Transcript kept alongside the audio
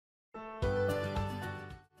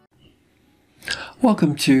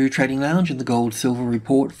Welcome to Trading Lounge and the Gold Silver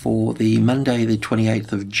Report for the Monday, the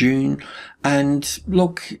 28th of June. And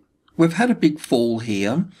look, we've had a big fall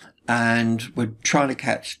here and we're trying to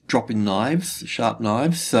catch dropping knives, sharp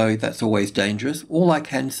knives, so that's always dangerous. All I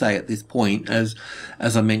can say at this point, as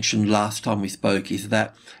I mentioned last time we spoke, is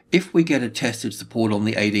that if we get a tested support on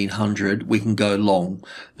the 1800, we can go long.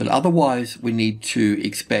 But otherwise, we need to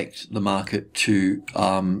expect the market to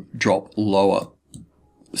drop lower.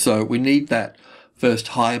 So we need that first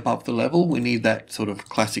high above the level. We need that sort of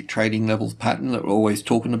classic trading levels pattern that we're always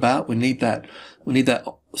talking about. We need that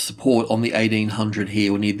support on the 1800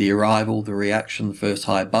 here. We need the arrival, the reaction, the first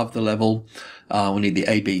high above the level. We need the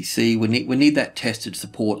ABC. We need that tested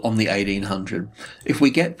support on the 1800. If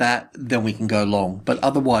we get that, then we can go long, but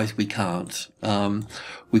otherwise we can't.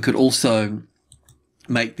 We could also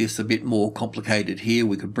make this a bit more complicated here.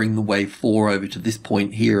 We could bring the wave 4 over to this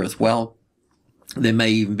point here as well. There may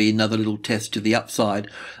even be another little test to the upside,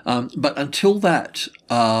 but until that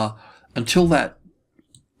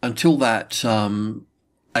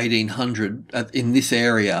 1800 in this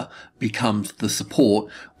area becomes the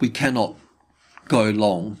support, we cannot go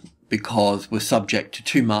long because we're subject to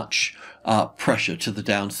too much pressure to the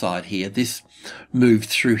downside here. This move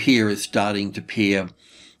through here is starting to appear,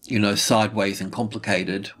 sideways and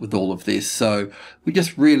complicated with all of this. So we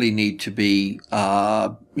just really need to be,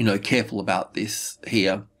 careful about this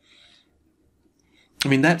here. I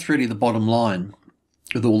mean, that's really the bottom line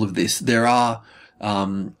with all of this. There are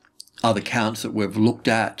other counts that we've looked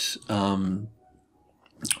at on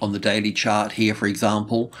the daily chart here, for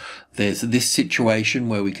example. There's this situation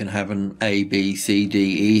where we can have an A, B, C, D,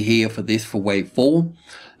 E here for wave 4.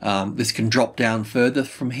 This can drop down further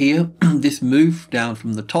from here. This move down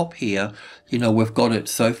from the top here, we've got it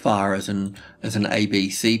so far as an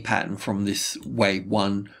ABC pattern from this wave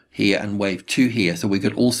 1 here and wave 2 here. So we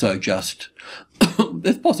could also just,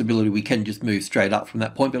 there's a possibility we can just move straight up from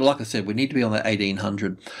that point. But like I said, we need to be on that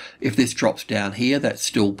 1800. If this drops down here, that's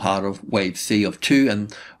still part of wave C of 2.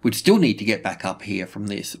 And we'd still need to get back up here from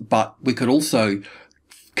this. But we could also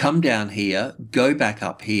come down here, go back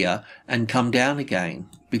up here and come down again,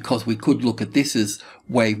 because we could look at this as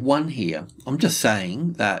wave 1 here. I'm just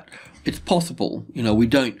saying that it's possible.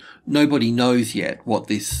 Nobody knows yet what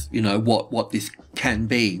this, what this can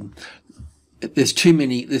be. There's too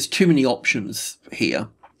many options here.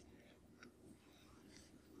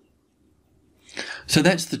 So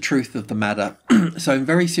that's the truth of the matter. So in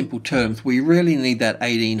very simple terms, we really need that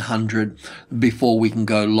 1800 before we can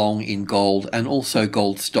go long in gold, and also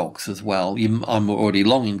gold stocks as well. I'm already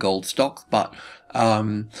long in gold stocks, but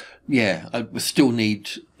yeah, I still need,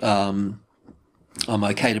 I'm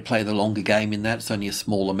okay to play the longer game in that. It's only a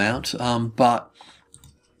small amount, but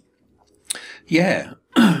yeah.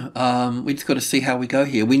 We just got to see how we go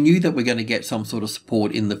here. We knew that we're going to get some sort of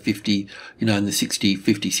support in the 50, in the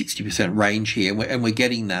 60% range here, and we're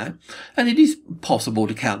getting that. And it is possible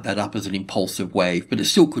to count that up as an impulsive wave, but it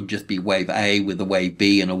still could just be wave A with a wave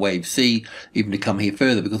B and a wave C, even to come here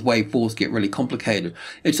further, because wave 4s get really complicated.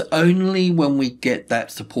 It's only when we get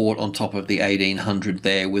that support on top of the 1800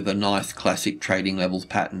 there with a nice classic trading levels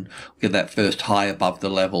pattern, we get that first high above the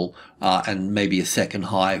level, and maybe a second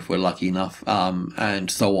high if we're lucky enough,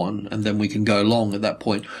 and so on, and then we can go long at that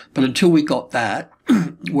point. But until we got that,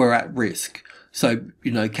 we're at risk. So,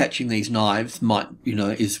 catching these knives might,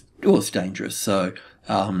 it's dangerous. So,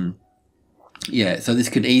 yeah, so this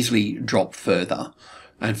can easily drop further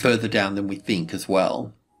and further down than we think as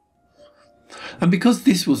well. And because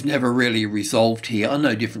this was never really resolved here, I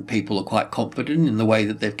know different people are quite confident in the way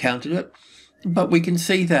that they've counted it. But we can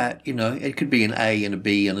see that, it could be an A and a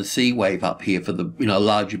B and a C wave up here for the,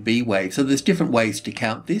 larger B wave. So there's different ways to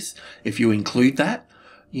count this. If you include that,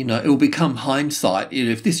 it will become hindsight.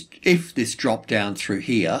 If this dropped down through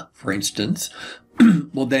here, for instance,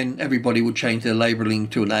 well, then everybody would change their labeling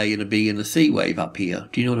to an A and a B and a C wave up here.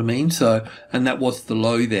 Do you know what I mean? So, and that was the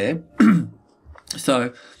low there.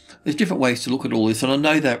 So there's different ways to look at all this. And I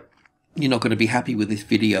know that you're not going to be happy with this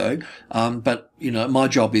video, but my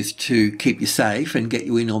job is to keep you safe and get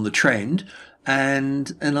you in on the trend,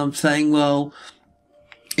 and I'm saying, well,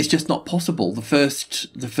 it's just not possible. The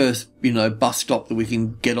first bus stop that we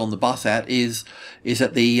can get on the bus at is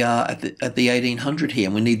at the 1800 here,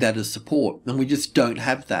 and we need that as support, and we just don't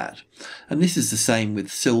have that. And this is the same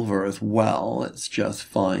with silver as well. Let's just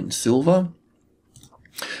find silver,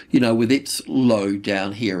 with its low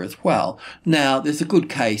down here as well. Now, there's a good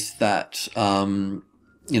case that,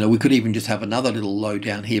 we could even just have another little low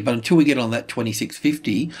down here, but until we get on that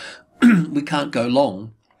 2650, we can't go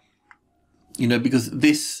long, because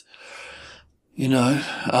this,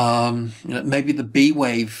 maybe the B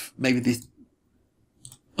wave, maybe this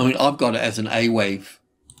I mean, I've got it as an A wave.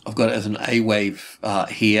 I've got it as an A wave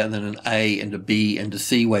here, and then an A and a B and a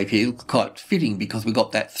C wave here. It's quite fitting because we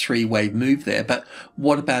got that 3-wave move there. But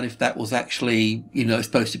what about if that was actually, you know,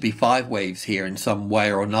 supposed to be 5 waves here in some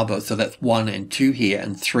way or another? So that's 1 and 2 here,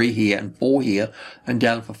 and 3 here, and 4 here, and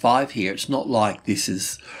down for 5 here. It's not like this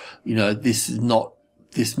is, you know, this is not,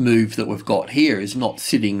 this move that we've got here is not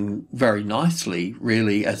sitting very nicely,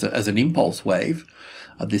 really, as an impulse wave.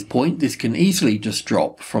 At this point, this can easily just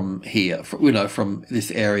drop from here, you know, from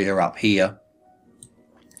this area up here,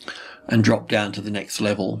 and drop down to the next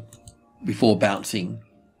level before bouncing.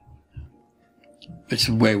 Which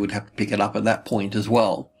is where we'd have to pick it up at that point as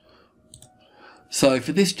well. So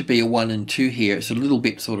for this to be a 1 and 2 here, it's a little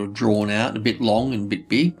bit sort of drawn out, a bit long and a bit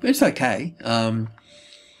big. It's okay, but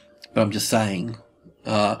I'm just saying.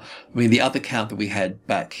 I mean, the other count that we had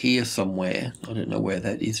back here somewhere, I don't know where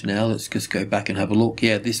that is now. Let's just go back and have a look.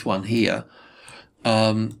 Yeah, this one here.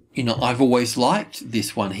 You know, I've always liked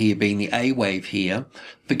this one here being the A wave here,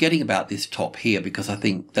 forgetting about this top here because I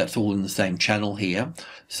think that's all in the same channel here.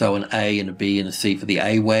 So an A and a B and a C for the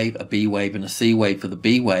A wave, a B wave and a C wave for the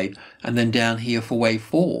B wave, and then down here for wave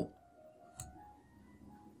 4.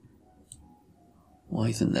 Why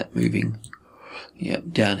isn't that moving? Yeah,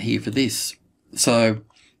 down here for this. So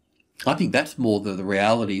I think that's more the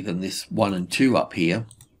reality than this 1 and 2 up here.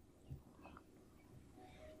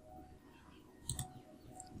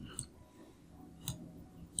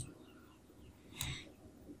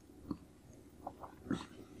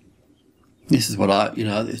 This is what I, you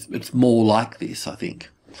know, it's more like this, I think.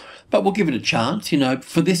 But we'll give it a chance. You know,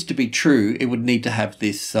 for this to be true, it would need to have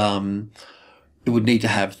this, it would need to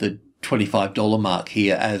have the $25 mark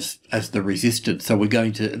here as the resistance. So we're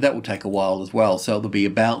going to, that will take a while as well. So there'll be a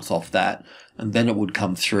bounce off that, and then it would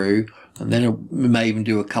come through, and then we may even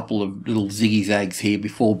do a couple of little ziggy zags here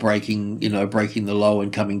before breaking, you know, breaking the low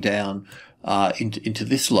and coming down into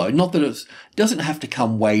this low. Not that it doesn't have to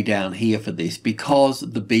come way down here for this, because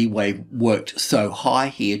the B wave worked so high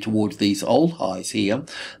here towards these old highs here.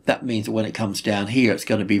 That means that when it comes down here, it's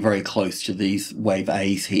going to be very close to these wave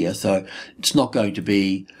A's here. So it's not going to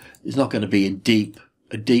be, it's not going to be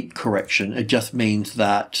a deep correction. It just means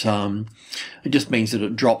that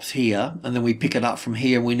it drops here, and then we pick it up from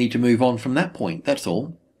here, and we need to move on from that point. That's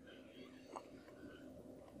all.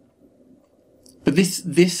 But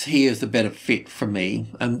this here is a better fit for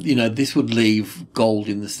me, and you know, this would leave gold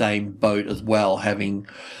in the same boat as well, having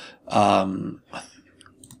you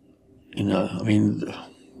know, I mean,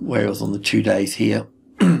 where it was on the 2 days here.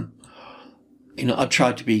 You know, I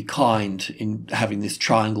tried to be kind in having this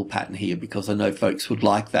triangle pattern here because I know folks would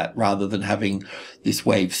like that rather than having this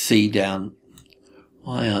wave C down.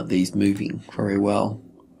 Why aren't these moving very well?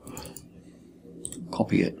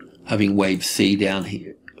 Copy it. Having wave C down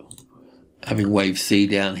here. Having wave C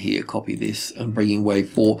down here, copy this, and bringing wave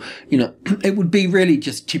 4. You know, it would be really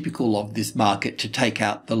just typical of this market to take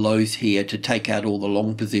out the lows here, to take out all the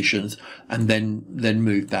long positions, and then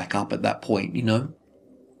move back up at that point, you know.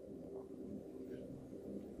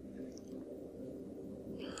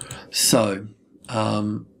 So,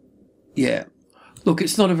 yeah. Look,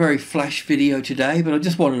 it's not a very flash video today, but I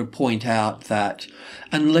just wanted to point out that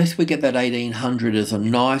unless we get that 1800 as a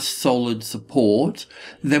nice solid support,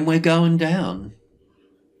 then we're going down.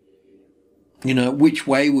 You know, which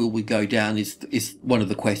way will we go down is one of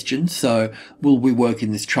the questions. So will we work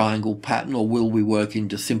in this triangle pattern, or will we work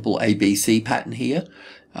into simple ABC pattern here?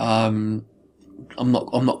 I'm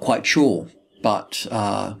not quite sure, but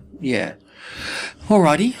yeah.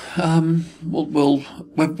 Alrighty,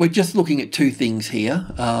 we're just looking at 2 things here.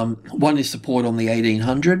 One is support on the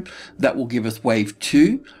 1800. That will give us wave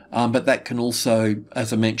 2, but that can also,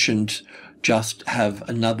 as I mentioned, just have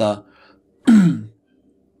another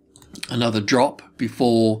another drop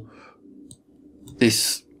before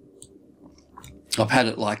this. I've had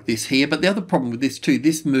it like this here, but the other problem with this too,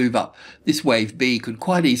 this move up, this wave B could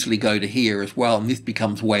quite easily go to here as well, and this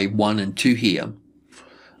becomes wave 1 and 2 here.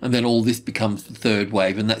 And then all this becomes the 3rd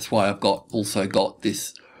wave, and that's why I've also got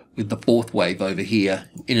this with the 4th wave over here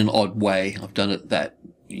in an odd way. I've done it that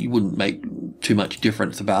you wouldn't make too much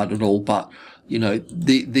difference about it all, but you know,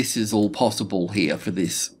 this is all possible here for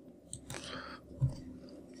this.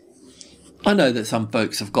 I know that some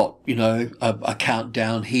folks have got, you know, a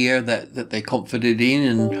countdown here that they're confident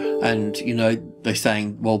in, and you know, they're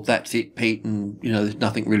saying, well, that's it, Pete, and you know, there's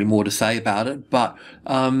nothing really more to say about it, but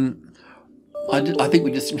I think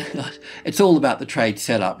we just, it's all about the trade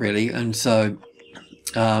setup really, and so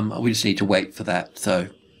we just need to wait for that. So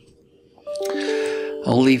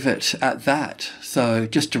I'll leave it at that. So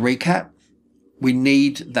just to recap, we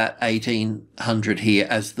need that 1800 here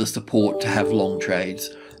as the support to have long trades.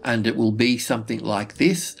 and it will be something like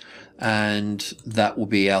this, and that will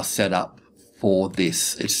be our setup for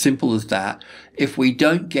this. It's simple as that. If we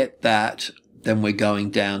don't get that, then we're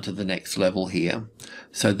going down to the next level here.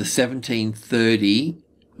 So the 1730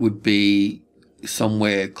 would be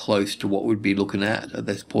somewhere close to what we'd be looking at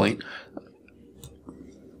this point.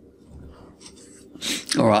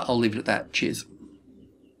 All right, I'll leave it at that. Cheers.